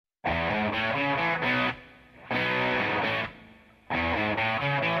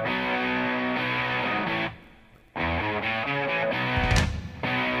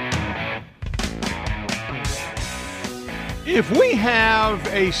If we have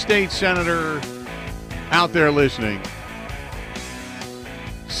a state senator out there listening,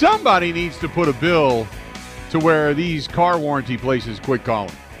 somebody needs to put a bill to where these car warranty places quit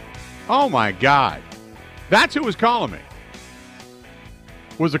calling. Oh, my God. That's who was calling me.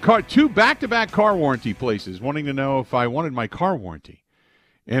 Was two back-to-back car warranty places wanting to know if I wanted my car warranty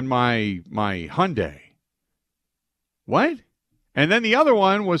and my Hyundai. What? And then the other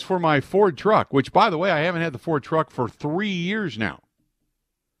one was for my Ford truck, which, by the way, I haven't had the Ford truck for 3 years now.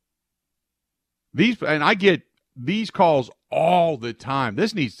 I get these calls all the time.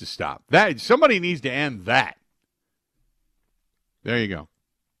 This needs to stop. Somebody needs to end that. There you go.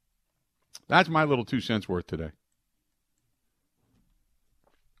 That's my little 2 cents worth today.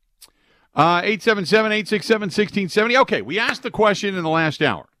 877-867-1670. Okay, we asked the question in the last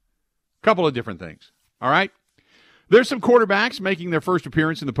hour. A couple of different things. All right? There's some quarterbacks making their first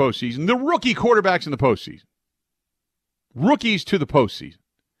appearance in the postseason. The rookie quarterbacks in the postseason. Rookies to the postseason.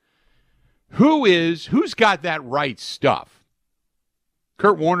 Who's got that right stuff?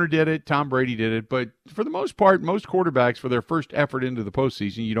 Kurt Warner did it. Tom Brady did it. But for the most part, most quarterbacks, for their first effort into the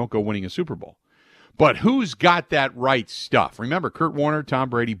postseason, you don't go winning a Super Bowl. But who's got that right stuff? Remember, Kurt Warner, Tom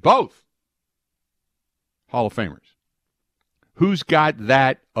Brady, both Hall of Famers. Who's got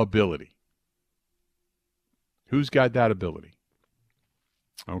that ability? Who's got that ability?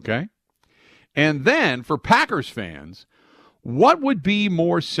 Okay. And then for Packers fans, what would be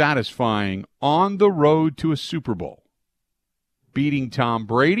more satisfying on the road to a Super Bowl? Beating Tom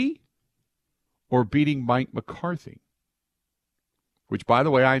Brady or beating Mike McCarthy? Which, by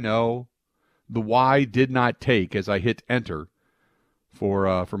the way, I know the Y did not take as I hit enter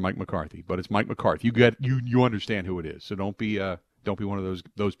for Mike McCarthy, but it's Mike McCarthy. You understand who it is, so don't be one of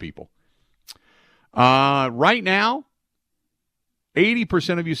those people. Right now,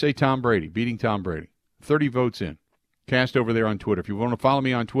 80% of you say Tom Brady, beating Tom Brady. 30 votes in. Cast over there on Twitter. If you want to follow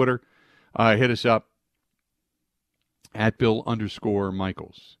me on Twitter, hit us up at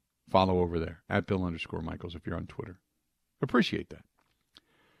Bill_Michaels. Follow over there at Bill_Michaels if you're on Twitter. Appreciate that.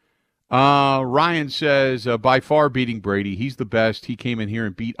 Ryan says, by far beating Brady. He's the best. He came in here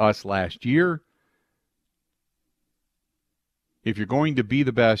and beat us last year. If you're going to be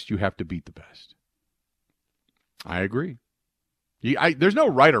the best, you have to beat the best. I agree. There's no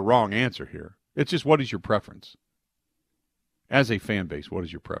right or wrong answer here. It's just, what is your preference? As a fan base, what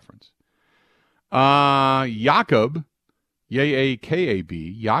is your preference? Jakob,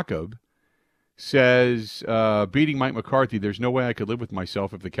 Yaakab, Jakob, says, beating Mike McCarthy, there's no way I could live with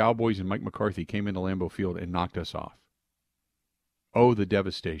myself if the Cowboys and Mike McCarthy came into Lambeau Field and knocked us off. Oh, the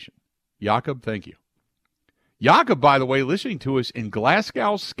devastation. Jakob, thank you. Jakob, by the way, listening to us in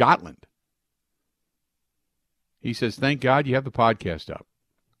Glasgow, Scotland. He says, thank God you have the podcast up.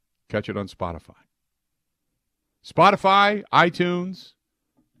 Catch it on Spotify. Spotify, iTunes.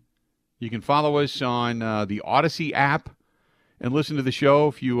 You can follow us on the Odyssey app and listen to the show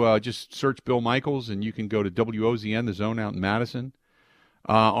if you just search Bill Michaels, and you can go to WOZN, the Zone out in Madison.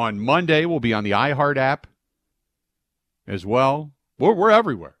 On Monday, we'll be on the iHeart app as well. We're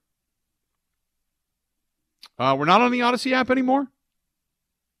everywhere. We're not on the Odyssey app anymore?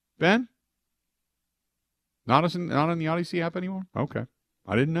 Ben? Not on the Odyssey app anymore? Okay.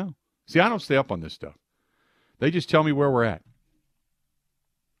 I didn't know. See, I don't stay up on this stuff. They just tell me where we're at.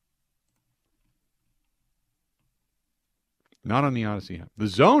 Not on the Odyssey app. The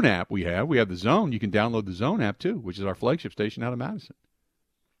Zone app we have the Zone. You can download the Zone app too, which is our flagship station out of Madison.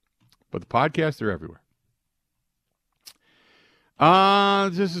 But the podcasts, they're everywhere.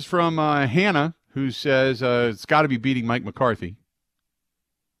 This is from Hannah, who says it's got to be beating Mike McCarthy.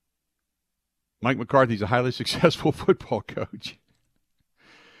 Mike McCarthy's a highly successful football coach.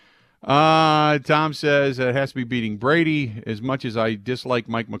 Tom says it has to be beating Brady. As much as I dislike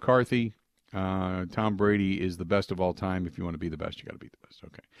Mike McCarthy, Tom Brady is the best of all time. If you want to be the best, you got to beat the best.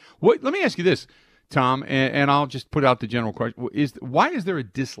 Okay. Let me ask you this, Tom, and I'll just put out the general question. Why is there a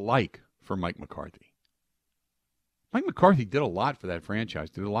dislike for Mike McCarthy? Mike McCarthy did a lot for that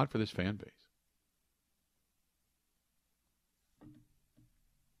franchise, did a lot for this fan base.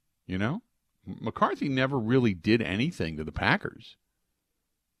 You know? McCarthy never really did anything to the Packers.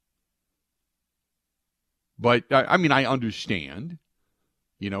 But, I mean, I understand.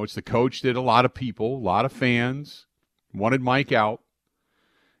 You know, it's the coach that a lot of people, a lot of fans wanted Mike out.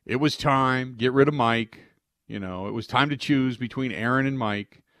 It was time. Get rid of Mike. You know, it was time to choose between Aaron and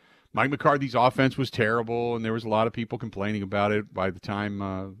Mike. Mike McCarthy's offense was terrible, and there was a lot of people complaining about it by the time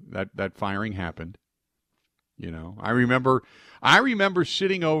that firing happened. You know, I remember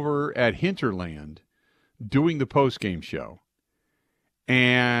sitting over at Hinterland doing the postgame show,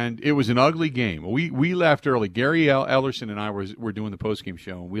 And it was an ugly game. We left early. Gary Ellerson and I were doing the postgame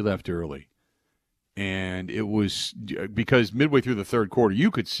show, and we left early. And it was because midway through the third quarter,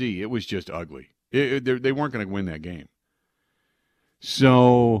 you could see it was just ugly. They weren't going to win that game.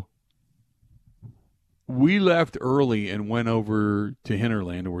 So we left early and went over to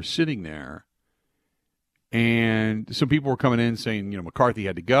Hinterland, and we're sitting there. And some people were coming in saying, McCarthy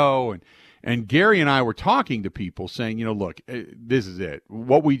had to go. And Gary and I were talking to people saying, look, this is it.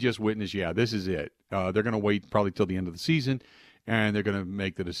 What we just witnessed, this is it. They're going to wait probably till the end of the season, and they're going to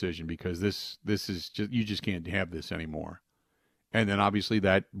make the decision because this is just, you just can't have this anymore. And then obviously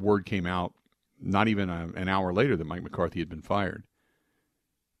that word came out not even an hour later that Mike McCarthy had been fired.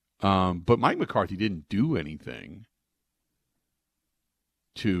 But Mike McCarthy didn't do anything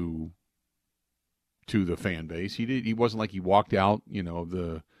to the fan base. He wasn't like he walked out,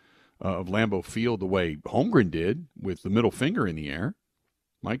 of Lambeau Field the way Holmgren did with the middle finger in the air.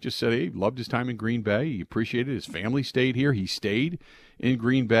 Mike just said, he loved his time in Green Bay. He appreciated it. His family stayed here. He stayed in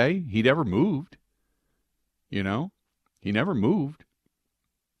Green Bay. He never moved. He never moved.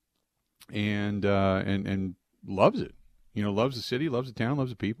 And loves it. Loves the city, loves the town, loves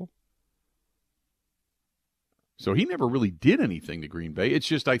the people. So he never really did anything to Green Bay. It's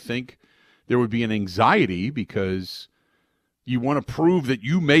just, I think, there would be an anxiety because you want to prove that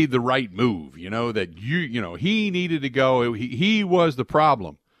you made the right move, that he needed to go. He was the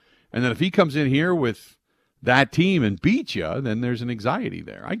problem. And then if he comes in here with that team and beats you, then there's an anxiety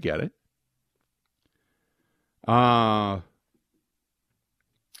there. I get it.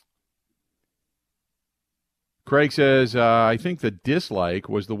 Craig says, I think the dislike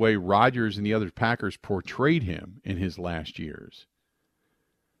was the way Rodgers and the other Packers portrayed him in his last years.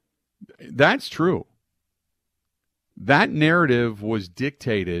 That's true. That narrative was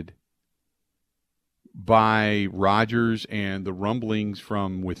dictated by Rodgers and the rumblings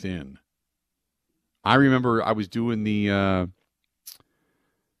from within. I remember I was doing the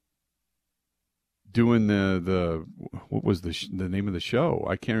what was the name of the show?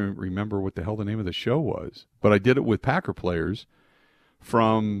 I can't remember what the hell the name of the show was, but I did it with Packer players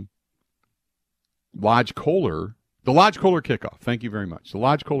from Lodge Kohler. The Lodge Kohler Kickoff. Thank you very much. The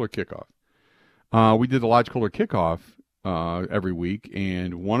Lodge Kohler Kickoff. We did the Lodge Kohler Kickoff every week,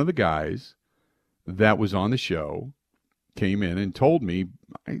 and one of the guys that was on the show came in and told me,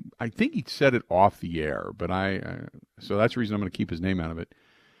 I think he said it off the air, but so that's the reason I'm going to keep his name out of it.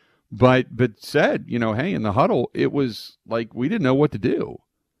 But said, hey, in the huddle, it was like we didn't know what to do.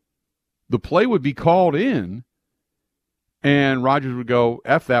 The play would be called in, and Rodgers would go,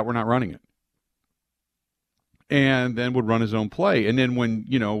 F that, we're not running it. And then would run his own play. And then when,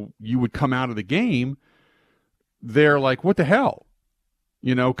 you would come out of the game, they're like, what the hell?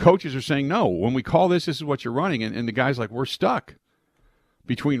 Coaches are saying, no, when we call this is what you're running. And the guy's like, we're stuck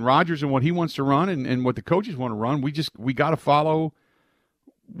between Rodgers and what he wants to run and what the coaches want to run. We got to follow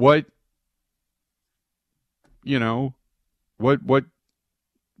what we're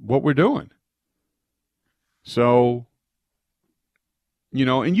doing. So,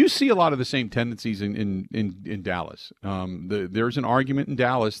 and you see a lot of the same tendencies in Dallas. There's an argument in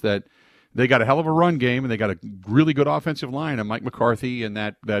Dallas that they got a hell of a run game and they got a really good offensive line, and Mike McCarthy and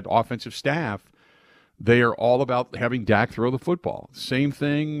that offensive staff, they are all about having Dak throw the football. Same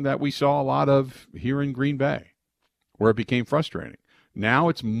thing that we saw a lot of here in Green Bay, where it became frustrating. Now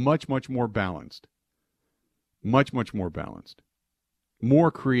it's much, much more balanced. Much, much more balanced.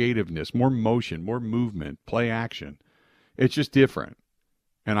 More creativeness, more motion, more movement, play action. It's just different.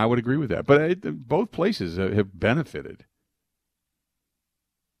 And I would agree with that. But both places have benefited.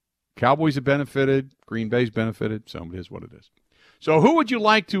 Cowboys have benefited. Green Bay's benefited. So it is what it is. So who would you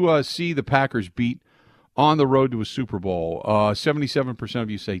like to see the Packers beat on the road to a Super Bowl? 77% of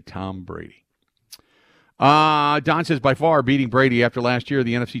you say Tom Brady. Don says, by far, beating Brady after last year,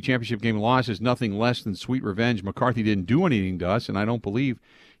 the NFC Championship game loss is nothing less than sweet revenge. McCarthy didn't do anything to us, and I don't believe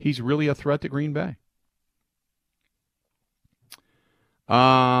he's really a threat to Green Bay.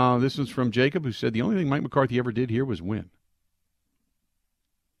 This one's from Jacob, who said the only thing Mike McCarthy ever did here was win.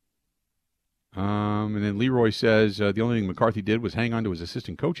 And then Leroy says the only thing McCarthy did was hang on to his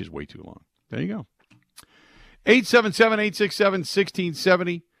assistant coaches way too long. There you go.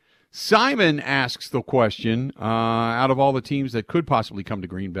 877-867-1670. Simon asks the question, out of all the teams that could possibly come to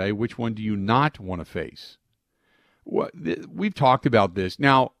Green Bay, which one do you not want to face? We've talked about this.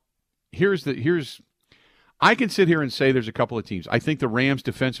 Now, I can sit here and say there's a couple of teams. I think the Rams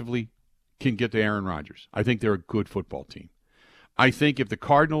defensively can get to Aaron Rodgers. I think they're a good football team. I think if the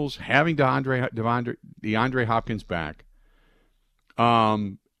Cardinals, having DeAndre Hopkins back,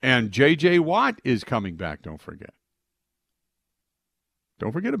 and J.J. Watt is coming back, don't forget.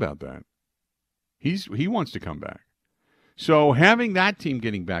 Don't forget about that. He wants to come back. So having that team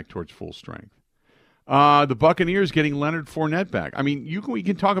getting back towards full strength. The Buccaneers getting Leonard Fournette back. I mean, we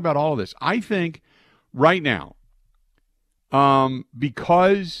can talk about all of this. I think right now,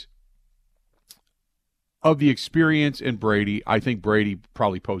 because of the experience in Brady, I think Brady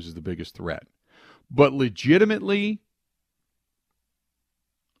probably poses the biggest threat. But legitimately,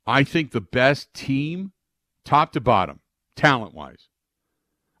 I think the best team, top to bottom, talent-wise,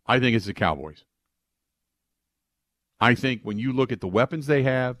 I think it's the Cowboys. I think when you look at the weapons they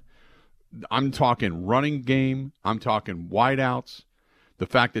have, I'm talking running game, I'm talking wideouts, the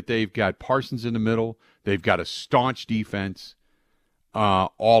fact that they've got Parsons in the middle, they've got a staunch defense,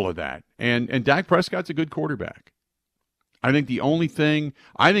 all of that. And Dak Prescott's a good quarterback. I think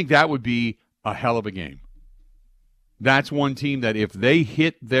that would be a hell of a game. That's one team that if they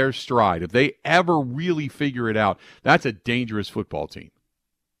hit their stride, if they ever really figure it out, that's a dangerous football team.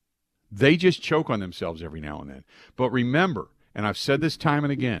 They just choke on themselves every now and then. But remember, and I've said this time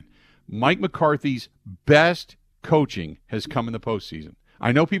and again, Mike McCarthy's best coaching has come in the postseason.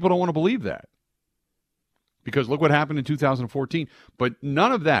 I know people don't want to believe that because look what happened in 2014. But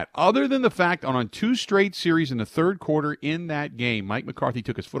none of that, other than the fact on 2 straight series in the third quarter in that game, Mike McCarthy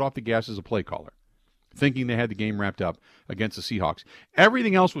took his foot off the gas as a play caller, thinking they had the game wrapped up against the Seahawks.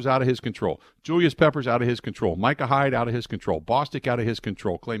 Everything else was out of his control. Julius Peppers out of his control. Micah Hyde out of his control. Bostic out of his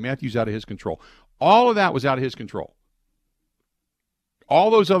control. Clay Matthews out of his control. All of that was out of his control. All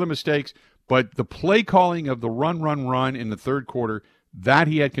those other mistakes, but the play calling of the run in the third quarter, that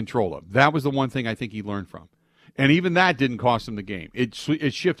he had control of. That was the one thing I think he learned from. And even that didn't cost him the game. It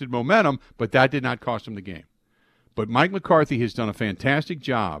shifted momentum, but that did not cost him the game. But Mike McCarthy has done a fantastic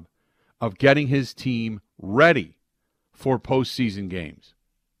job of getting his team ready for postseason games.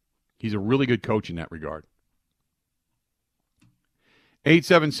 He's a really good coach in that regard.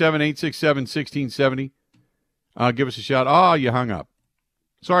 877-867-1670. Give us a shout. Oh, you hung up.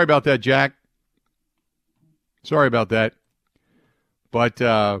 Sorry about that, Jack. Sorry about that. But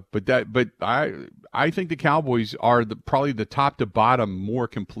I think the Cowboys are probably the top to bottom more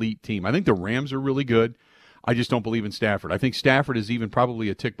complete team. I think the Rams are really good. I just don't believe in Stafford. I think Stafford is even probably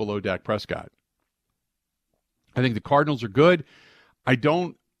a tick below Dak Prescott. I think the Cardinals are good. I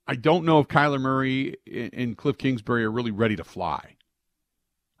don't know if Kyler Murray and Cliff Kingsbury are really ready to fly.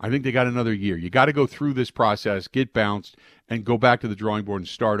 I think they got another year. You got to go through this process, get bounced, and go back to the drawing board and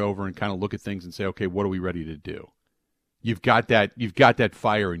start over and kind of look at things and say, okay, what are we ready to do? You've got that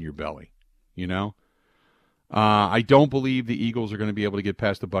fire in your belly, you know? I don't believe the Eagles are going to be able to get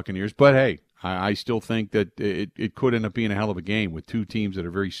past the Buccaneers, but hey, I still think that it could end up being a hell of a game with two teams that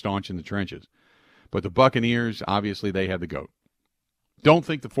are very staunch in the trenches. But the Buccaneers, obviously, they have the GOAT. Don't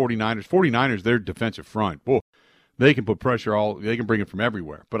think the 49ers, their defensive front, boy, they can put pressure they can bring it from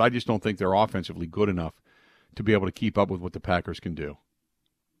everywhere. But I just don't think they're offensively good enough to be able to keep up with what the Packers can do.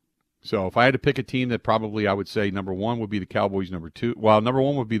 So if I had to pick a team that probably I would say number 1 would be the Cowboys, number 2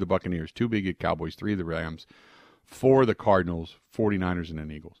 would be the Buccaneers, 2 big Cowboys, 3 the Rams, 4 the Cardinals, 49ers, and then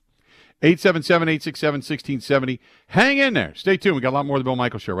Eagles. 877-867-1670. Hang in there. Stay tuned. We got a lot more of the Bill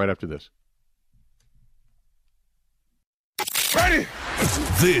Michaels Show right after this. Ready?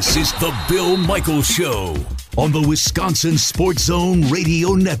 This is the Bill Michaels Show on the Wisconsin Sports Zone Radio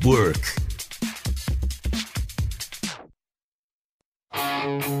Network.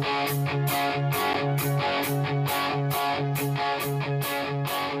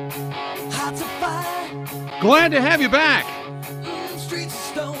 Glad to have you back.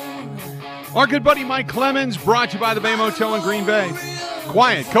 Our good buddy Mike Clemens, brought to you by the Bay Motel in Green Bay.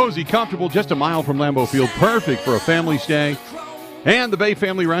 Quiet, cozy, comfortable, just a mile from Lambeau Field. Perfect for a family stay. And the Bay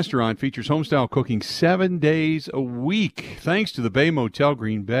Family Restaurant features homestyle cooking 7 days a week. Thanks to the Bay Motel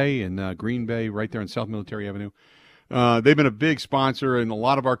Green Bay and Green Bay right there on South Military Avenue. They've been a big sponsor in a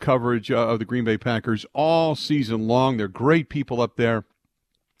lot of our coverage of the Green Bay Packers all season long. They're great people up there.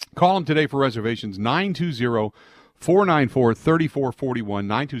 Call them today for reservations, 920-494-3441,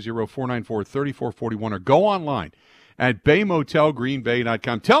 920-494-3441, or go online at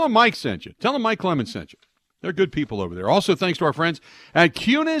baymotelgreenbay.com. Tell them Mike sent you. Tell them Mike Clemens sent you. They're good people over there. Also, thanks to our friends at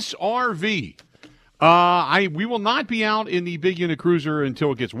Cunis RV. We will not be out in the big unit cruiser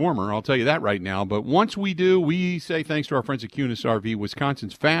until it gets warmer. I'll tell you that right now. But once we do, we say thanks to our friends at Cunis RV,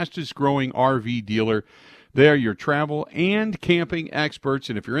 Wisconsin's fastest growing RV dealer. They're your travel and camping experts.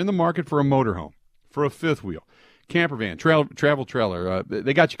 And if you're in the market for a motorhome, for a fifth wheel, camper van, travel trailer,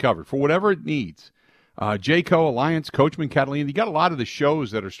 they got you covered for whatever it needs. Jayco, Alliance, Coachman, Catalina. You got a lot of the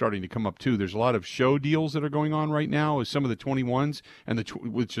shows that are starting to come up, too. There's a lot of show deals that are going on right now with some of the 21s, and the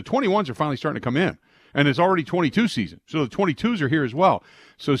 21s are finally starting to come in. And it's already 22 season. So the 22s are here as well.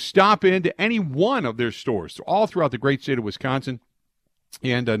 So stop into any one of their stores all throughout the great state of Wisconsin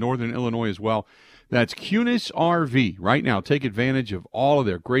and northern Illinois as well. That's Kunis RV. Right now, take advantage of all of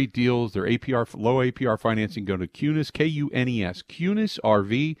their great deals, their low APR financing. Go to Kunis,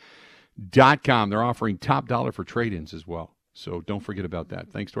 Kunes, KunisRV.com. They're offering top dollar for trade-ins as well. So don't forget about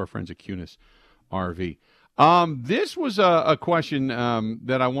that. Thanks to our friends at Kunis RV. This was a question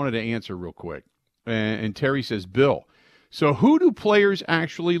that I wanted to answer real quick. And Terry says, Bill, so who do players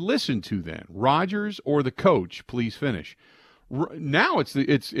actually listen to then? Rodgers or the coach? Please finish. Now it's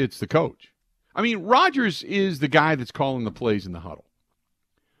the coach. I mean, Rodgers is the guy that's calling the plays in the huddle.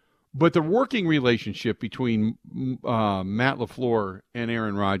 But the working relationship between Matt LaFleur and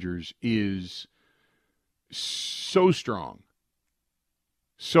Aaron Rodgers is so strong.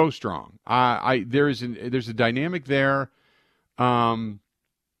 So strong. There's a dynamic there that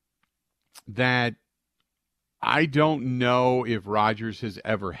I don't know if Rodgers has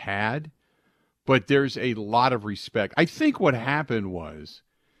ever had, but there's a lot of respect. I think what happened was,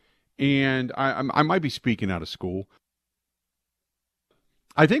 and I might be speaking out of school,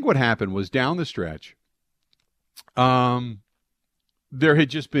 I think what happened was down the stretch, there had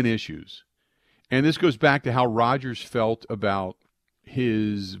just been issues. And this goes back to how Rodgers felt about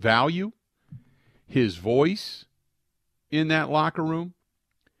his value, his voice in that locker room.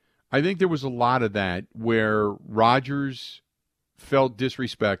 I think there was a lot of that where Rodgers felt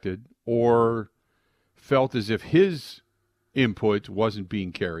disrespected or felt as if his input wasn't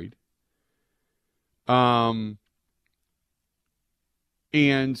being carried. And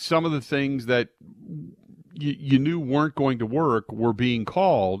some of the things that you knew weren't going to work were being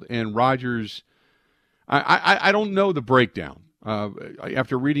called, and Rodgers, I don't know the breakdown.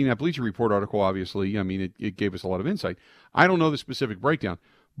 After reading that Bleacher Report article, obviously, I mean, it gave us a lot of insight. I don't know the specific breakdown,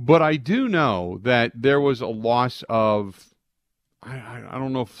 but I do know that there was a loss of, I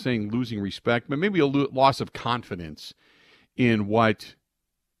don't know if saying losing respect, but maybe a loss of confidence in what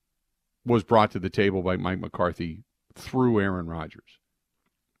was brought to the table by Mike McCarthy through Aaron Rodgers.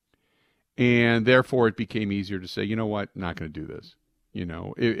 And therefore, it became easier to say, you know what, not going to do this. You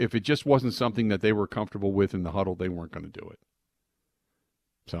know, if it just wasn't something that they were comfortable with in the huddle, they weren't going to do it.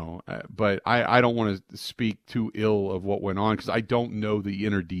 So, but I don't want to speak too ill of what went on because I don't know the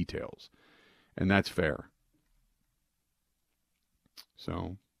inner details, and that's fair.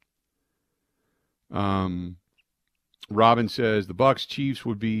 So, Robin says the Bucs Chiefs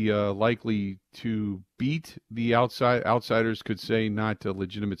would be likely to beat the outsiders. Could say not a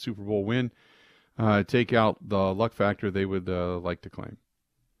legitimate Super Bowl win. Take out the luck factor they would like to claim.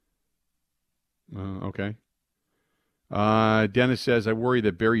 Okay. Dennis says, I worry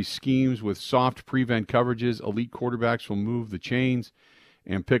that Barry's schemes with soft prevent coverages, elite quarterbacks will move the chains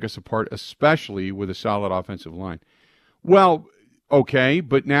and pick us apart, especially with a solid offensive line. Well, okay,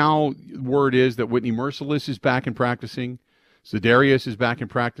 but now word is that Whitney Merciless is back and practicing. Za'Darius is back and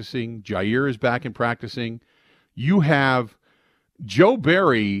practicing. Jair is back and practicing. You have Joe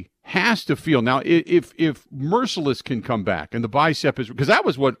Barry has to feel now if Merciless can come back and the bicep is, because that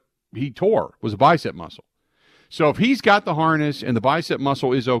was what he tore, was a bicep muscle. So if he's got the harness and the bicep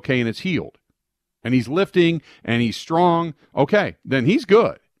muscle is okay and it's healed and he's lifting and he's strong, okay, then he's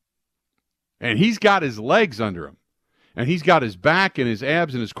good. And he's got his legs under him. And he's got his back and his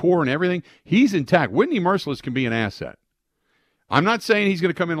abs and his core and everything. He's intact. Whitney Merciless can be an asset. I'm not saying he's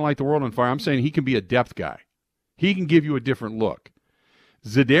going to come in and light the world on fire. I'm saying he can be a depth guy. He can give you a different look.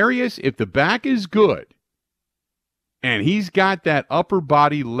 Za'Darius, if the back is good and he's got that upper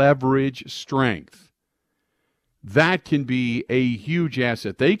body leverage strength, that can be a huge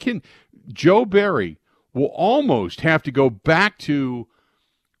asset. Joe Barry will almost have to go back to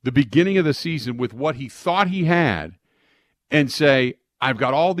the beginning of the season with what he thought he had and say, I've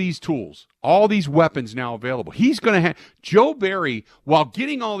got all these tools, all these weapons now available. He's going to have Joe Barry, while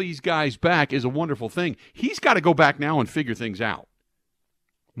getting all these guys back is a wonderful thing. He's got to go back now and figure things out.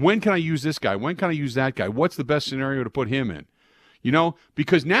 When can I use this guy? When can I use that guy? What's the best scenario to put him in? You know,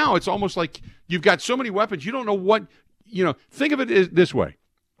 because now it's almost like you've got so many weapons, you don't know what, think of it this way,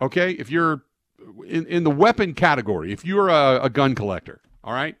 okay? If you're in the weapon category, if you're a gun collector,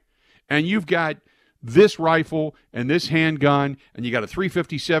 all right, and you've got this rifle and this handgun, and you got a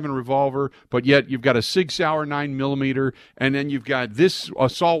 .357 revolver, but yet you've got a Sig Sauer 9mm, and then you've got this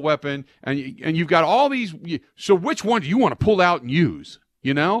assault weapon, and you've got all these. So which one do you want to pull out and use,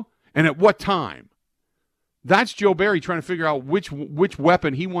 and at what time? That's Joe Barry trying to figure out which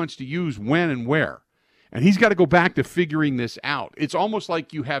weapon he wants to use when and where. And he's got to go back to figuring this out. It's almost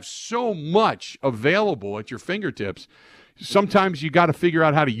like you have so much available at your fingertips. Sometimes you got to figure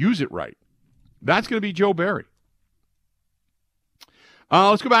out how to use it right. That's going to be Joe Barry.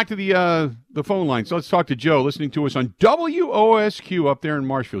 Let's go back to the phone line. So let's talk to Joe, listening to us on WOSQ up there in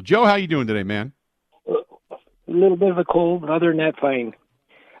Marshfield. Joe, how you doing today, man? A little bit of a cold, but other than that, fine.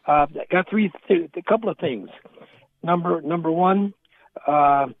 I got a couple of things. Number one,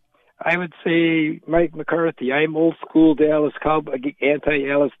 I would say Mike McCarthy. I'm old school Dallas Cowboys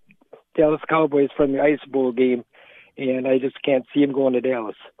from the Ice Bowl game, and I just can't see him going to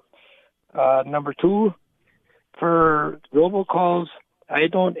Dallas. Number two, for robocalls, I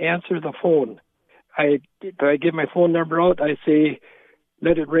don't answer the phone. I give my phone number out. I say,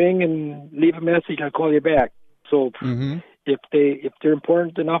 let it ring and leave a message. I'll call you back. So if they're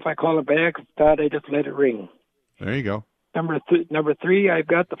important enough, I call them back. If not, I just let it ring. There you go. Number three, I've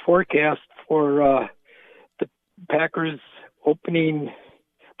got the forecast for the Packers opening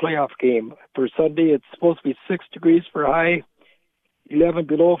playoff game for Sunday. It's supposed to be 6 degrees for high, 11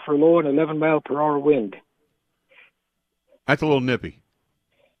 below for low, and 11 mile per hour wind. That's a little nippy.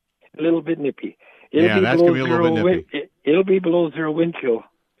 A little bit nippy. That's going to be a little bit nippy. It'll be below zero wind chill.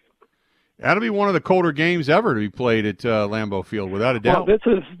 That'll be one of the colder games ever to be played at Lambeau Field, without a doubt. Well,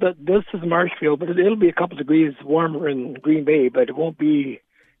 this is Marshfield, but it'll be a couple degrees warmer in Green Bay, but it won't be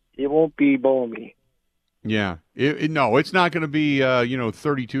balmy. Yeah. No, it's not going to be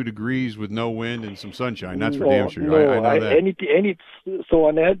 32 degrees with no wind and some sunshine. That's for damn sure. No, I know that. So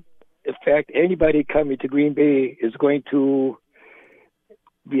on that effect, anybody coming to Green Bay is going to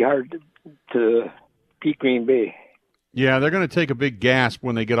be hard to beat Green Bay. Yeah, they're going to take a big gasp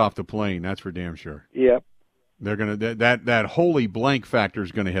when they get off the plane. That's for damn sure. Yep. They're going to that holy blank factor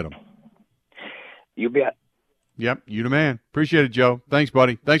is going to hit them. You bet. Yep, you the man. Appreciate it, Joe. Thanks,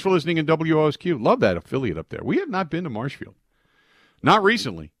 buddy. Thanks for listening in WOSQ. Love that affiliate up there. We have not been to Marshfield. Not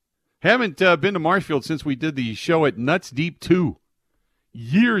recently. Haven't been to Marshfield since we did the show at Nuts Deep 2.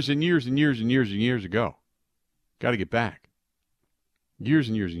 Years and years and years and years and years ago. Got to get back. Years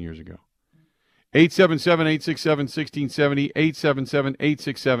and years and years ago. 877-867-1670,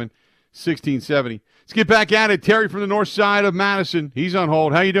 877-867-1670. Let's get back at it. Terry from the north side of Madison. He's on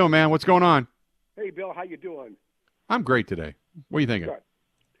hold. How you doing, man? What's going on? Hey, Bill, how you doing? I'm great today. What are you thinking?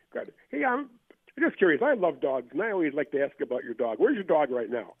 Good. Hey, I'm just curious. I love dogs, and I always like to ask about your dog. Where's your dog right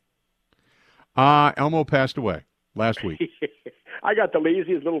now? Elmo passed away last week. I got the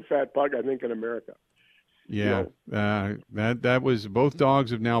laziest little fat pug, I think, in America. Yeah, that was, both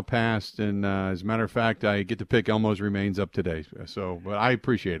dogs have now passed, and as a matter of fact, I get to pick Elmo's remains up today. So, but I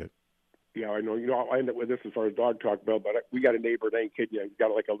appreciate it. Yeah, I know. I'll end up with this as far as dog talk, Bill. But we got a neighbor, I ain't kidding you. He's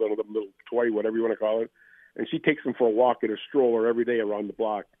got like a little toy, whatever you want to call it, and she takes him for a walk in a stroller every day around the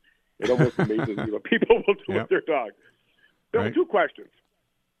block. It almost amazes me what people will do with their dog. There were two questions.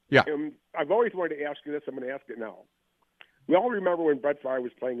 Yeah. And I've always wanted to ask you this. I'm going to ask it now. We all remember when Brett Favre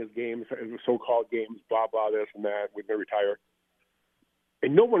was playing his games, his so-called games, blah, blah, this and that, when they retire.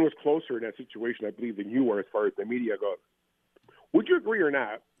 And no one was closer in that situation, I believe, than you were as far as the media goes. Would you agree or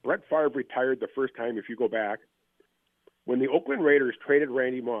not, Brett Favre retired the first time, if you go back, when the Oakland Raiders traded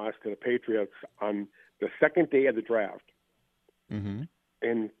Randy Moss to the Patriots on the second day of the draft. Mm-hmm.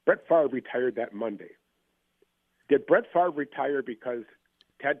 And Brett Favre retired that Monday. Did Brett Favre retire because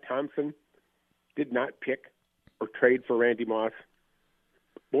Ted Thompson did not pick or trade for Randy Moss?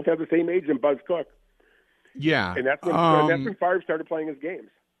 Both have the same age and Buzz Cook. Yeah. And that's when Favre started playing his games.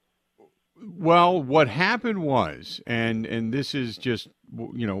 Well, what happened was, and this is just,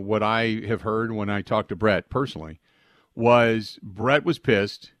 what I have heard when I talked to Brett personally, was Brett was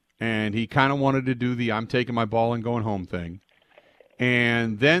pissed, and he kind of wanted to do the I'm taking my ball and going home thing,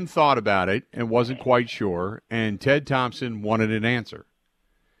 and then thought about it and wasn't quite sure, and Ted Thompson wanted an answer.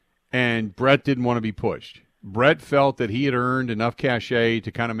 And Brett didn't want to be pushed. Brett felt that he had earned enough cachet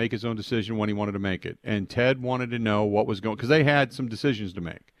to kind of make his own decision when he wanted to make it. And Ted wanted to know what was going, because they had some decisions to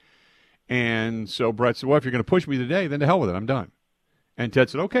make. And so Brett said, well, if you're going to push me today, then to hell with it. I'm done. And Ted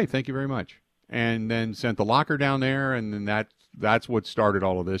said, okay, thank you very much. And then sent the locker down there, and then that's what started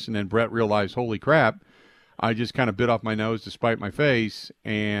all of this. And then Brett realized, holy crap, I just kind of bit off my nose to spite my face,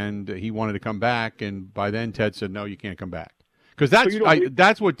 and he wanted to come back. And by then Ted said, no, you can't come back. Because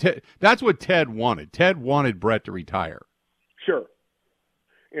that's what Ted wanted. Ted wanted Brett to retire. Sure.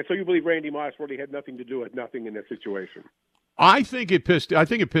 And so you believe Randy Moss really had nothing to do with nothing in this situation? I think it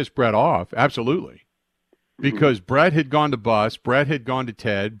pissed Brett off, absolutely. Because Brett had gone to Bus, Brett had gone to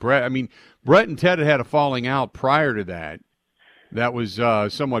Ted. Brett and Ted had a falling out prior to that. That was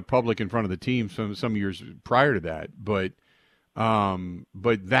somewhat public in front of the team some years prior to that. But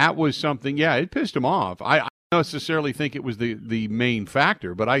that was something, it pissed him off. I don't necessarily think it was the main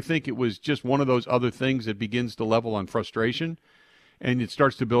factor, but I think it was just one of those other things that begins to level on frustration. and it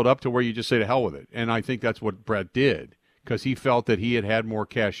starts to build up to where you just say to hell with it. And I think that's what Brett did, because he felt that he had more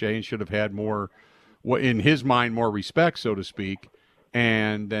cachet and should have had more, in his mind, more respect, so to speak.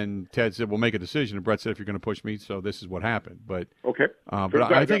 And then Ted said, "We'll make a decision." And Brett said, "If you're going to push me, so this is what happened." But okay,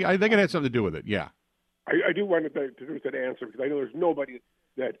 but I think it had something to do with it. Yeah, I do want to do that answer, because I know there's nobody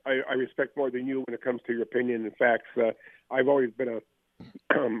that I respect more than you when it comes to your opinion and facts. I've always been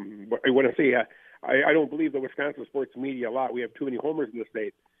I want to say I don't believe the Wisconsin sports media a lot. We have too many homers in the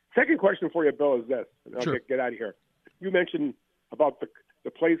state. Second question for you, Bill, is this. And I'll get out of here. You mentioned about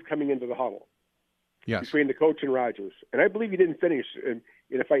the plays coming into the huddle. Yes. Between the coach and Rodgers. And I believe you didn't finish. And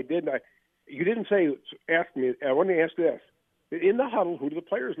if I did, you didn't ask me. I want to ask this. In the huddle, who do the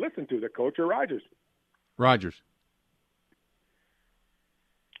players listen to, the coach or Rodgers? Rodgers.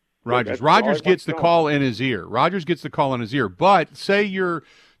 Rodgers gets the call in his ear. Rodgers gets the call in his ear. But say you're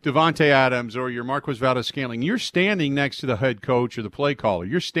Devontae Adams or you're Marquez Valdez-Scantling, you're standing next to the head coach or the play caller.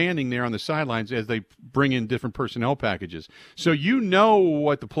 You're standing there on the sidelines as they bring in different personnel packages. So you know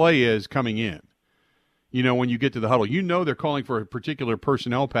what the play is coming in. You know, when you get to the huddle, you know they're calling for a particular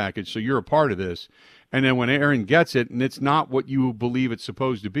personnel package, so you're a part of this. And then when Aaron gets it and it's not what you believe it's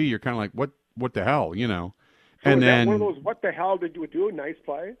supposed to be, you're kind of like, what the hell, you know? So and is then that one of those, what the hell did you do? Nice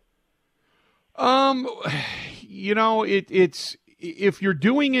play? You know, it's if you're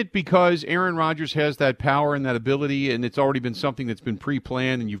doing it because Aaron Rodgers has that power and that ability, and it's already been something that's been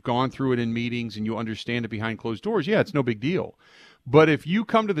pre-planned and you've gone through it in meetings and you understand it behind closed doors, yeah, it's no big deal. But if you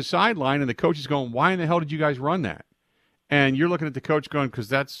come to the sideline and the coach is going, "Why in the hell did you guys run that?" And you're looking at the coach going, "Because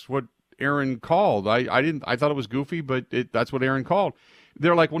that's what Aaron called. I thought it was goofy, but that's what Aaron called."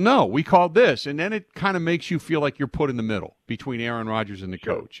 They're like, "Well, no, we called this." And then it kind of makes you feel like you're put in the middle between Aaron Rodgers and the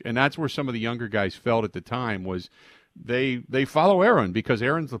coach. And that's where some of the younger guys felt at the time was they follow Aaron because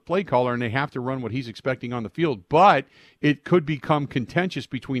Aaron's the play caller and they have to run what he's expecting on the field. But it could become contentious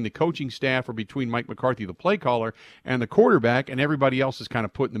between the coaching staff or between Mike McCarthy, the play caller, and the quarterback, and everybody else is kind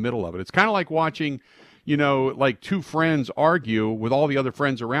of put in the middle of it. It's kind of like watching, you know, like two friends argue with all the other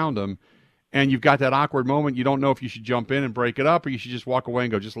friends around them, and you've got that awkward moment. You don't know if you should jump in and break it up or you should just walk away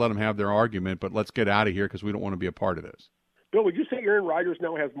and go, just let them have their argument, but let's get out of here because we don't want to be a part of this. Bill, would you say Aaron Rodgers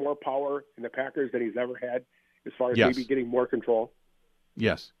now has more power in the Packers than he's ever had as far as maybe getting more control?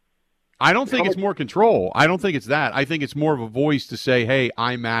 Yes. I don't think it's more control. I don't think it's that. I think it's more of a voice to say, hey,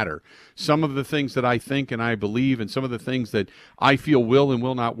 I matter. Some of the things that I think and I believe and some of the things that I feel will and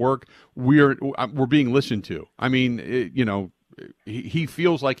will not work, we're being listened to. I mean, you know, he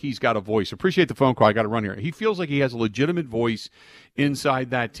feels like he's got a voice. Appreciate the phone call. I got to run here. He feels like he has a legitimate voice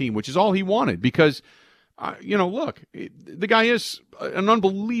inside that team, which is all he wanted because, you know, look, the guy is an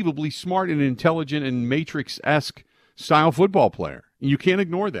unbelievably smart and intelligent and Matrix-esque style football player. You can't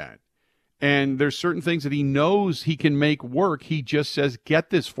ignore that. And there's certain things that he knows he can make work. He just says,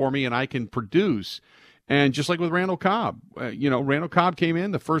 get this for me and I can produce. And just like with Randall Cobb, you know, Randall Cobb came in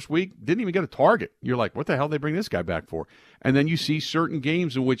the first week, didn't even get a target. You're like, what the hell did they bring this guy back for? And then you see certain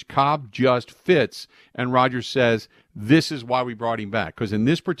games in which Cobb just fits, and Rodgers says, this is why we brought him back. Because in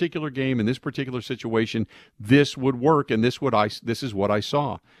this particular game, in this particular situation, this would work, and this is what I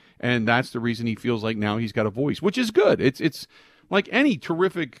saw. And that's the reason he feels like now he's got a voice, which is good. It's like any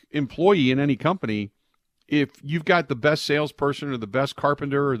terrific employee in any company, if you've got the best salesperson or the best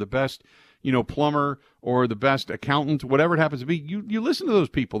carpenter or the best, you know, plumber or the best accountant, whatever it happens to be, you listen to those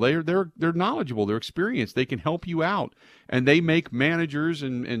people. They're knowledgeable, they're experienced, they can help you out, and they make managers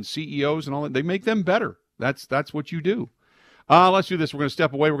and CEOs and all that. They make them better. That's what you do. Let's do this. We're going to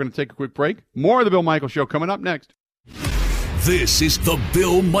step away. We're going to take a quick break. More of the Bill Michaels Show coming up next. This is the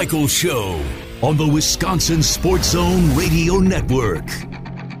Bill Michaels Show on the Wisconsin Sports Zone Radio Network.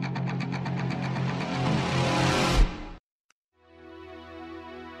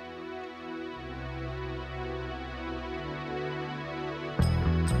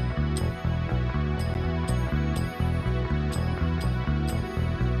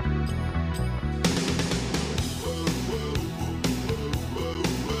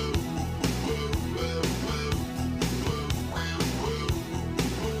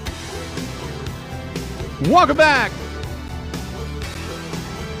 Welcome back.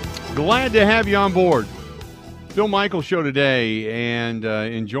 Glad to have you on board. Bill Michaels Show today, and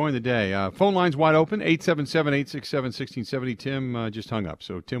enjoying the day. Phone lines wide open, 877-867-1670. Tim just hung up.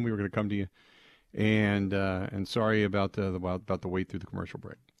 So, Tim, we were going to come to you, and sorry about the wait through the commercial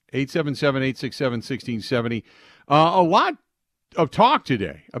break. 877-867-1670. A lot of talk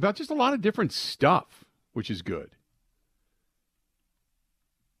today about just a lot of different stuff, which is good.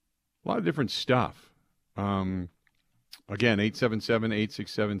 A lot of different stuff. Again,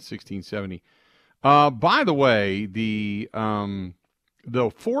 877-867-1670. By the way, the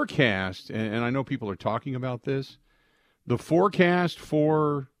the forecast, and I know people are talking about this, the forecast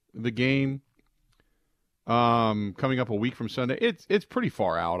for the game coming up a week from Sunday, it's pretty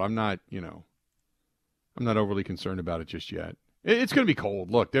far out. I'm not overly concerned about it just yet. It's going to be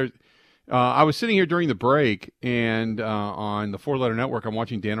cold. Look, I was sitting here during the break, and on the Four Letter Network, I'm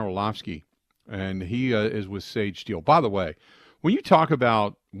watching Dan Orlovsky, and he is with Sage Steele. By the way, when you talk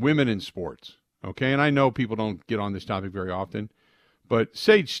about women in sports, okay, and I know people don't get on this topic very often, but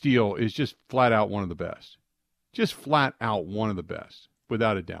Sage Steele is just flat out one of the best. Just flat out one of the best,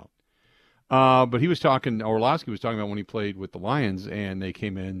 without a doubt. But Orlovsky was talking about when he played with the Lions and they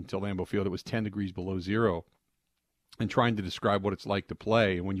came in to Lambeau Field, it was 10 degrees below zero, and trying to describe what it's like to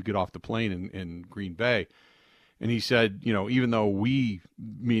play when you get off the plane in Green Bay. And he said, even though we,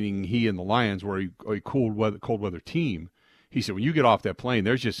 meaning he and the Lions, were a cold weather team, he said, when you get off that plane,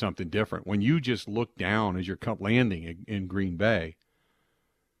 there's just something different. When you just look down as you're landing in Green Bay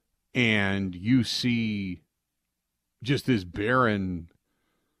and you see just this barren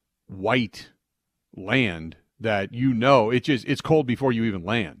white land that it's cold before you even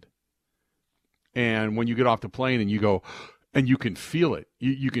land. And when you get off the plane and you go, and you can feel it,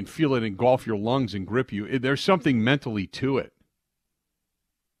 you can feel it engulf your lungs and grip you. There's something mentally to it.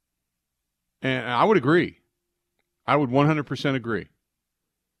 And I would agree. I would 100% agree.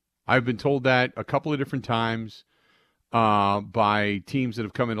 I've been told that a couple of different times by teams that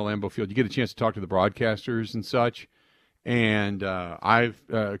have come into Lambeau Field. You get a chance to talk to the broadcasters and such. And I've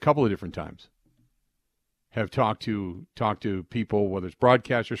a couple of different times have talked to people, whether it's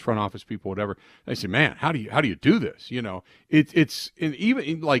broadcasters, front office people, whatever. They say, "Man, how do you do this?" It's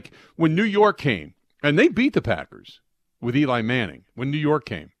even like when New York came and they beat the Packers with Eli Manning. When New York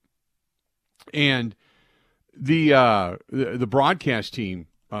came, and the broadcast team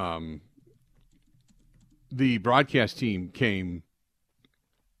came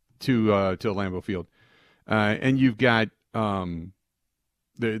to Lambeau Field. And you've got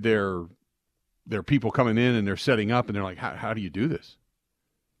their people coming in and they're setting up and they're like, how do you do this?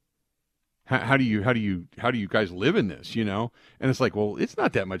 How do you guys live in this? And it's like, well, it's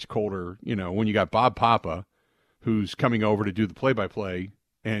not that much colder, when you got Bob Papa, who's coming over to do the play-by-play,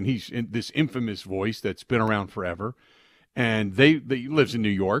 and he's in this infamous voice that's been around forever, and they lives in New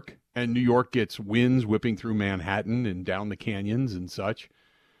York, and New York gets winds whipping through Manhattan and down the canyons and such.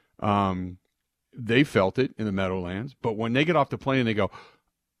 They felt it in the Meadowlands, but when they get off the plane and they go,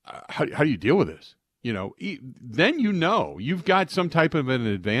 how do you deal with this? Then you've got some type of an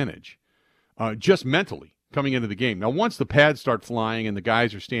advantage, just mentally coming into the game. Now, once the pads start flying and the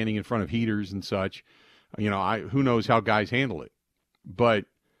guys are standing in front of heaters and such, who knows how guys handle it. But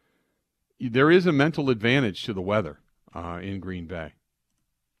there is a mental advantage to the weather in Green Bay.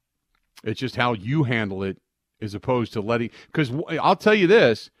 It's just how you handle it as opposed to because I'll tell you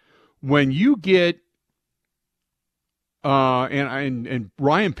this, when you get, and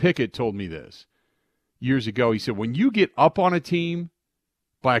Ryan Pickett told me this years ago, he said, when you get up on a team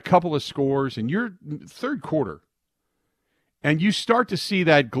by a couple of scores in your third quarter, and you start to see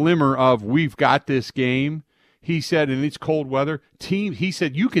that glimmer of, we've got this game, he said, and it's cold weather, he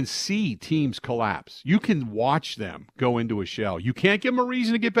said, you can see teams collapse. You can watch them go into a shell. You can't give them a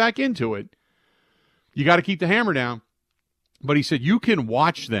reason to get back into it. You got to keep the hammer down. But he said, you can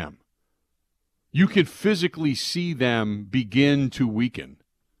watch them. You can physically see them begin to weaken.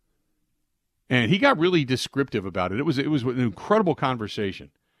 And he got really descriptive about it. It was an incredible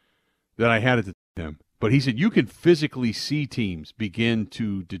conversation that I had at the time. But he said, you can physically see teams begin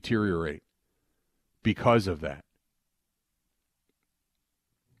to deteriorate because of that.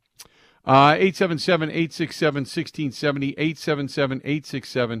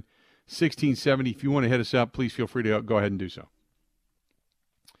 877-867-1670, 877-867-1670. If you want to hit us up, please feel free to go ahead and do so.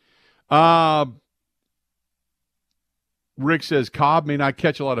 Rick says Cobb may not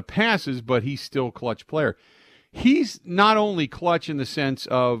catch a lot of passes, but he's still a clutch player. He's not only clutch in the sense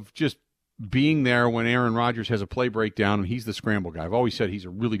of just being there when Aaron Rodgers has a play breakdown and he's the scramble guy. I've always said he's a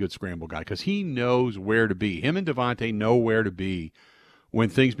really good scramble guy because he knows where to be. Him and Devontae know where to be when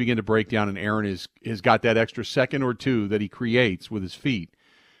things begin to break down and Aaron has got that extra second or two that he creates with his feet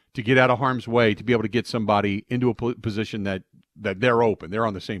to get out of harm's way, to be able to get somebody into a position that they're open. They're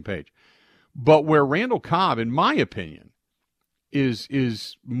on the same page. But where Randall Cobb, in my opinion,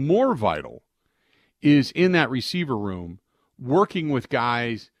 is more vital is in that receiver room working with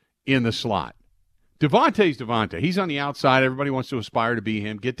guys in the slot. Devontae's Devontae. He's on the outside. Everybody wants to aspire to be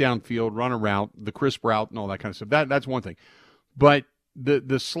him, get downfield, run a route, the crisp route, and all that kind of stuff. That's one thing. But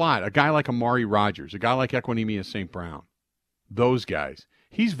the slot, a guy like Amari Rodgers, a guy like Equanimeous St. Brown, those guys,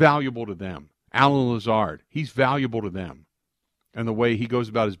 he's valuable to them. Alan Lazard, he's valuable to them. and the way he goes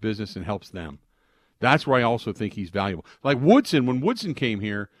about his business and helps them. That's where I also think he's valuable. Like Woodson, when Woodson came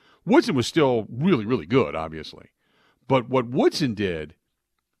here, Woodson was still really, really good, obviously. But what Woodson did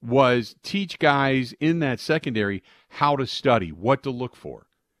was teach guys in that secondary how to study, what to look for.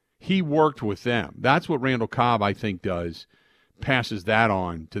 He worked with them. That's what Randall Cobb, I think, does, passes that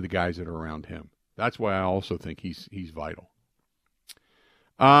on to the guys that are around him. That's why I also think he's vital.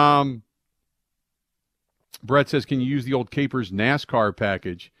 Brett says, can you use the old Capers NASCAR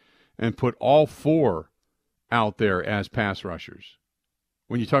package and put all 4 out there as pass rushers?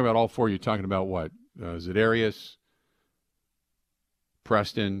 When you talk about all 4, you're talking about what? Za'Darius,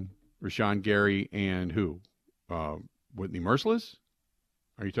 Preston, Rashawn Gary, and who? Whitney Merciless?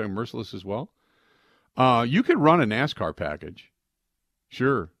 Are you talking Merciless as well? You could run a NASCAR package.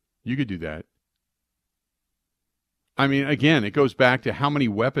 Sure, you could do that. I mean, again, it goes back to how many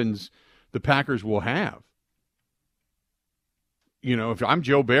weapons the Packers will have. You know, if I'm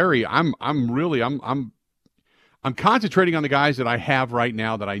Joe Barry, I'm concentrating on the guys that I have right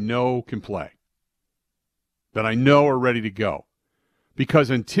now that I know can play, that I know are ready to go.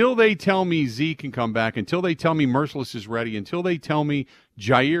 Because until they tell me Zeke can come back, until they tell me Merciless is ready, until they tell me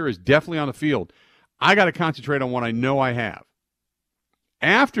Jair is definitely on the field, I got to concentrate on what I know I have.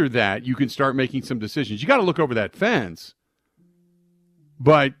 After that, you can start making some decisions. You got to look over that fence.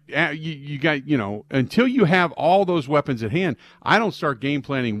 But you got, until you have all those weapons at hand, I don't start game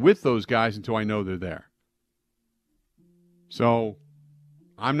planning with those guys until I know they're there. So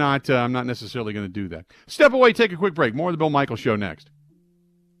I'm not necessarily going to do that. Step away, take a quick break. More of the Bill Michaels Show next.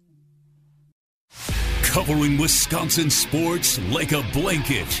 Covering Wisconsin sports like a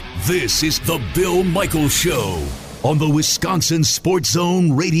blanket. This is the Bill Michaels Show on the Wisconsin Sports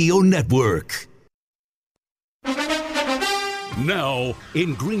Zone Radio Network. Now,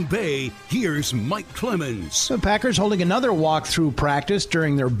 in Green Bay, here's Mike Clemens. The Packers holding another walk-through practice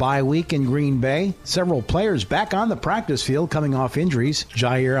during their bye week in Green Bay. Several players back on the practice field coming off injuries.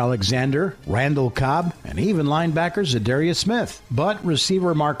 Jair Alexander, Randall Cobb, and even linebacker Za'Darius Smith. But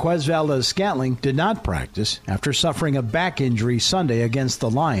receiver Marquez Valdez-Scantling did not practice after suffering a back injury Sunday against the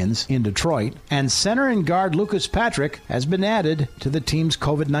Lions in Detroit. And center and guard Lucas Patrick has been added to the team's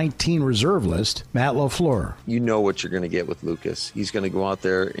COVID-19 reserve list. Matt LaFleur. You know what you're going to get with Lucas. He's going to go out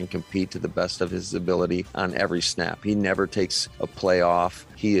there and compete to the best of his ability on every snap. He never takes a play off.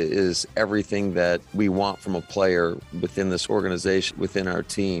 He is everything that we want from a player within this organization, within our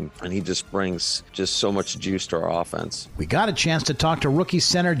team, and he just brings just so much juice to our offense. We got a chance to talk to rookie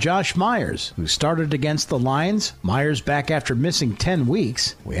center Josh Myers, who started against the Lions. Myers back after missing 10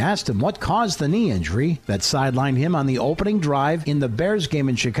 weeks. We asked him what caused the knee injury that sidelined him on the opening drive in the Bears game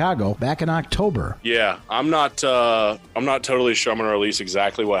in Chicago back in October. Yeah, I'm not totally sure I'm going to release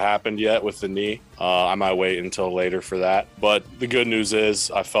exactly what happened yet with the knee. I might wait until later for that. But the good news is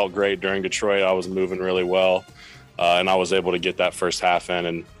I felt great during Detroit. I was moving really well, and I was able to get that first half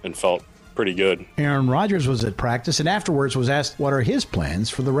in and felt pretty good. Aaron Rodgers was at practice and afterwards was asked what are his plans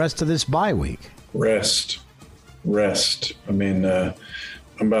for the rest of this bye week. Rest. I mean, I'm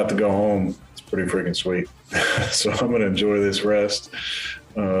about to go home. It's pretty freaking sweet. So I'm going to enjoy this rest.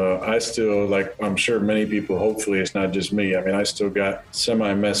 I still, like I'm sure many people, hopefully it's not just me. I mean, I still got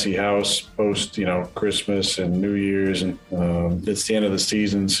semi-messy house post, Christmas and New Year's, and it's the end of the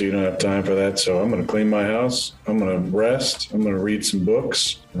season, so you don't have time for that. So I'm going to clean my house. I'm going to rest. I'm going to read some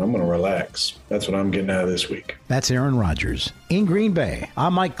books, and I'm going to relax. That's what I'm getting out of this week. That's Aaron Rodgers. In Green Bay,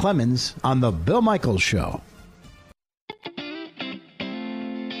 I'm Mike Clemens on The Bill Michaels Show.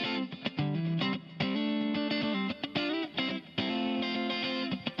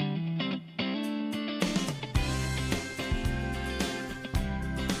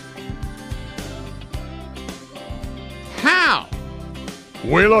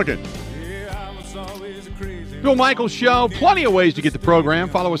 We're looking. Bill Michaels Show. Plenty of ways to get the program.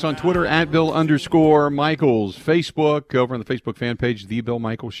 Follow us on Twitter at Bill_Michaels. Facebook, over on the Facebook fan page, The Bill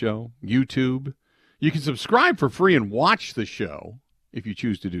Michaels Show. YouTube. You can subscribe for free and watch the show if you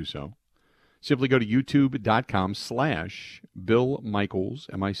choose to do so. Simply go to youtube.com/Bill Michaels,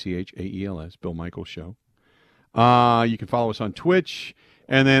 Michaels, Bill Michaels Show. You can follow us on Twitch.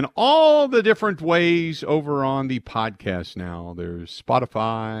 And then all the different ways over on the podcast now. There's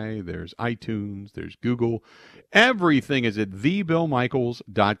Spotify, there's iTunes, there's Google. Everything is at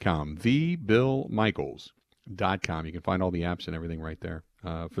thebillmichaels.com. Thebillmichaels.com. You can find all the apps and everything right there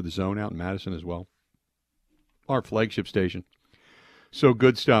for the Zone out in Madison as well. Our flagship station. So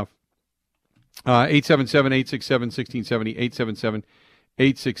good stuff. 877-867-1670,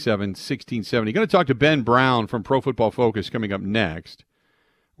 877-867-1670. Going to talk to Ben Brown from Pro Football Focus coming up next.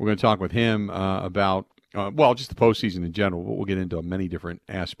 We're going to talk with him about Well, just the postseason in general. We'll get into many different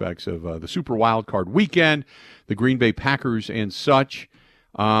aspects of the Super Wild Card weekend, the Green Bay Packers and such.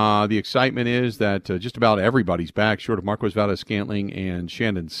 The excitement is that just about everybody's back, short of Marquez Valdes-Scantling and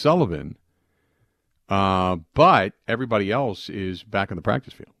Shandon Sullivan. But everybody else is back on the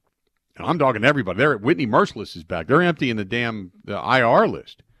practice field. And I'm talking everybody. Whitney Merciless is back. They're emptying the IR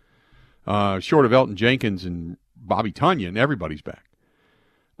list. Short of Elton Jenkins and Bobby Tunyon, everybody's back.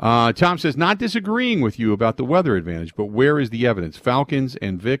 Tom says, not disagreeing with you about the weather advantage, but where is the evidence? Falcons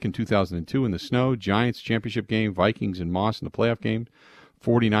and Vic in 2002 in the snow, Giants championship game, Vikings and Moss in the playoff game,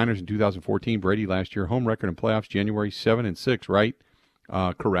 49ers in 2014, Brady last year, home record in playoffs, January 7-6, right?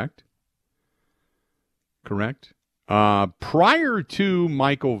 Correct. Prior to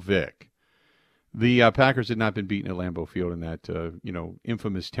Michael Vick, the Packers had not been beaten at Lambeau Field in that,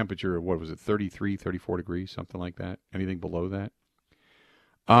 infamous temperature of, 33, 34 degrees, something like that, anything below that.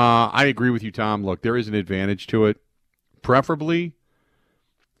 I agree with you, Tom. Look, there is an advantage to it, preferably.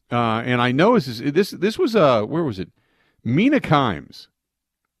 And I know this was where was it? Mina Kimes.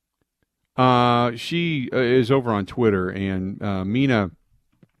 She is over on Twitter, and Mina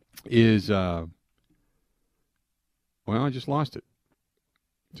is. I just lost it.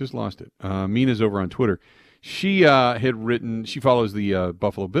 Mina's over on Twitter. She had written. She follows the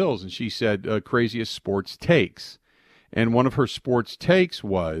Buffalo Bills, and she said craziest sports takes. And one of her sports takes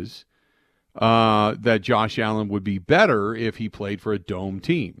was that Josh Allen would be better if he played for a dome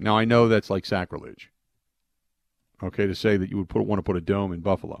team. Now, I know that's like sacrilege, okay, to say that you would want to put a dome in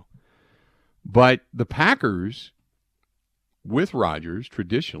Buffalo. But the Packers, with Rodgers,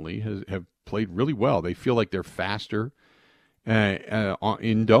 traditionally have played really well. They feel like they're faster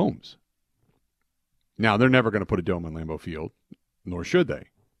in domes. Now, they're never going to put a dome in Lambeau Field, nor should they.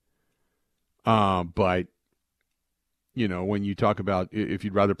 But when you talk about if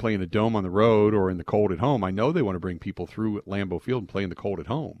you'd rather play in a dome on the road or in the cold at home, I know they want to bring people through at Lambeau Field and play in the cold at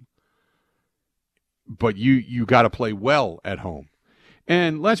home. But you got to play well at home.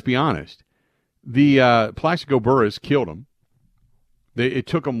 And let's be honest, the Plaxico Burress killed them. It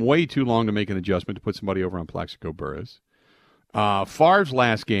took them way too long to make an adjustment to put somebody over on Plaxico Burress. Favre's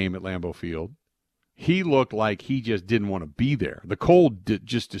last game at Lambeau Field, he looked like he just didn't want to be there. The cold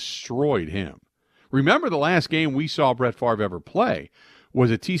just destroyed him. Remember, the last game we saw Brett Favre ever play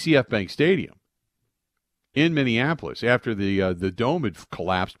was at TCF Bank Stadium in Minneapolis after the dome had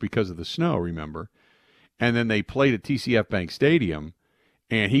collapsed because of the snow, remember? And then they played at TCF Bank Stadium,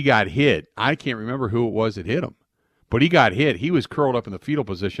 and he got hit. I can't remember who it was that hit him, but he got hit. He was curled up in the fetal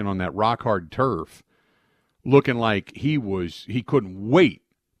position on that rock-hard turf, looking like he couldn't wait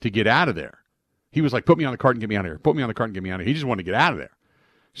to get out of there. He was like, put me on the cart and get me out of here. Put me on the cart and get me out of here. He just wanted to get out of there.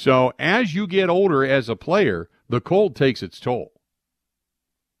 So as you get older as a player, the cold takes its toll.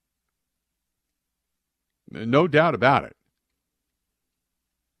 No doubt about it.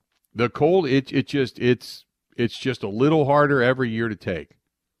 The cold, it's just a little harder every year to take.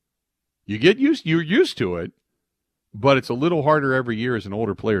 You're used to it, but it's a little harder every year as an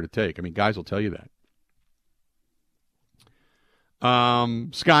older player to take. I mean, guys will tell you that.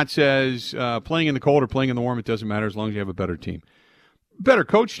 Scott says, playing in the cold or playing in the warm, it doesn't matter as long as you have a better team. Better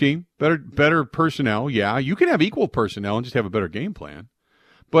coach team, better personnel. Yeah, you can have equal personnel and just have a better game plan.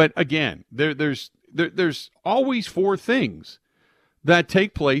 But again, there's always four things that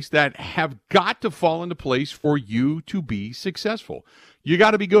take place that have got to fall into place for you to be successful. You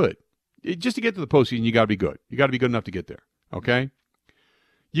got to be good. Just to get to the postseason, you got to be good. You got to be good enough to get there, okay?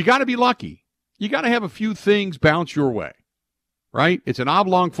 You got to be lucky. You got to have a few things bounce your way, right? It's an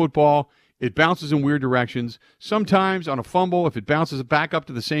oblong football. It bounces in weird directions. Sometimes on a fumble, if it bounces back up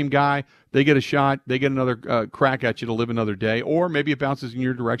to the same guy, they get a shot. They get another crack at you to live another day. Or maybe it bounces in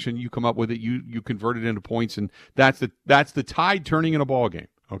your direction. You come up with it. You convert it into points, and that's the tide turning in a ball game.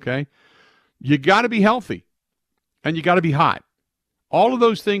 Okay, you got to be healthy, and you got to be hot. All of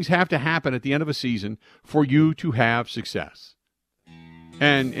those things have to happen at the end of a season for you to have success.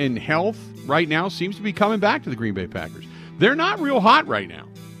 And health right now seems to be coming back to the Green Bay Packers. They're not real hot right now.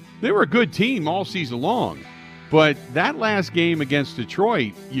 They were a good team all season long. But that last game against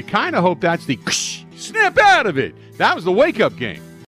Detroit, you kind of hope that's the snap out of it. That was the wake-up game.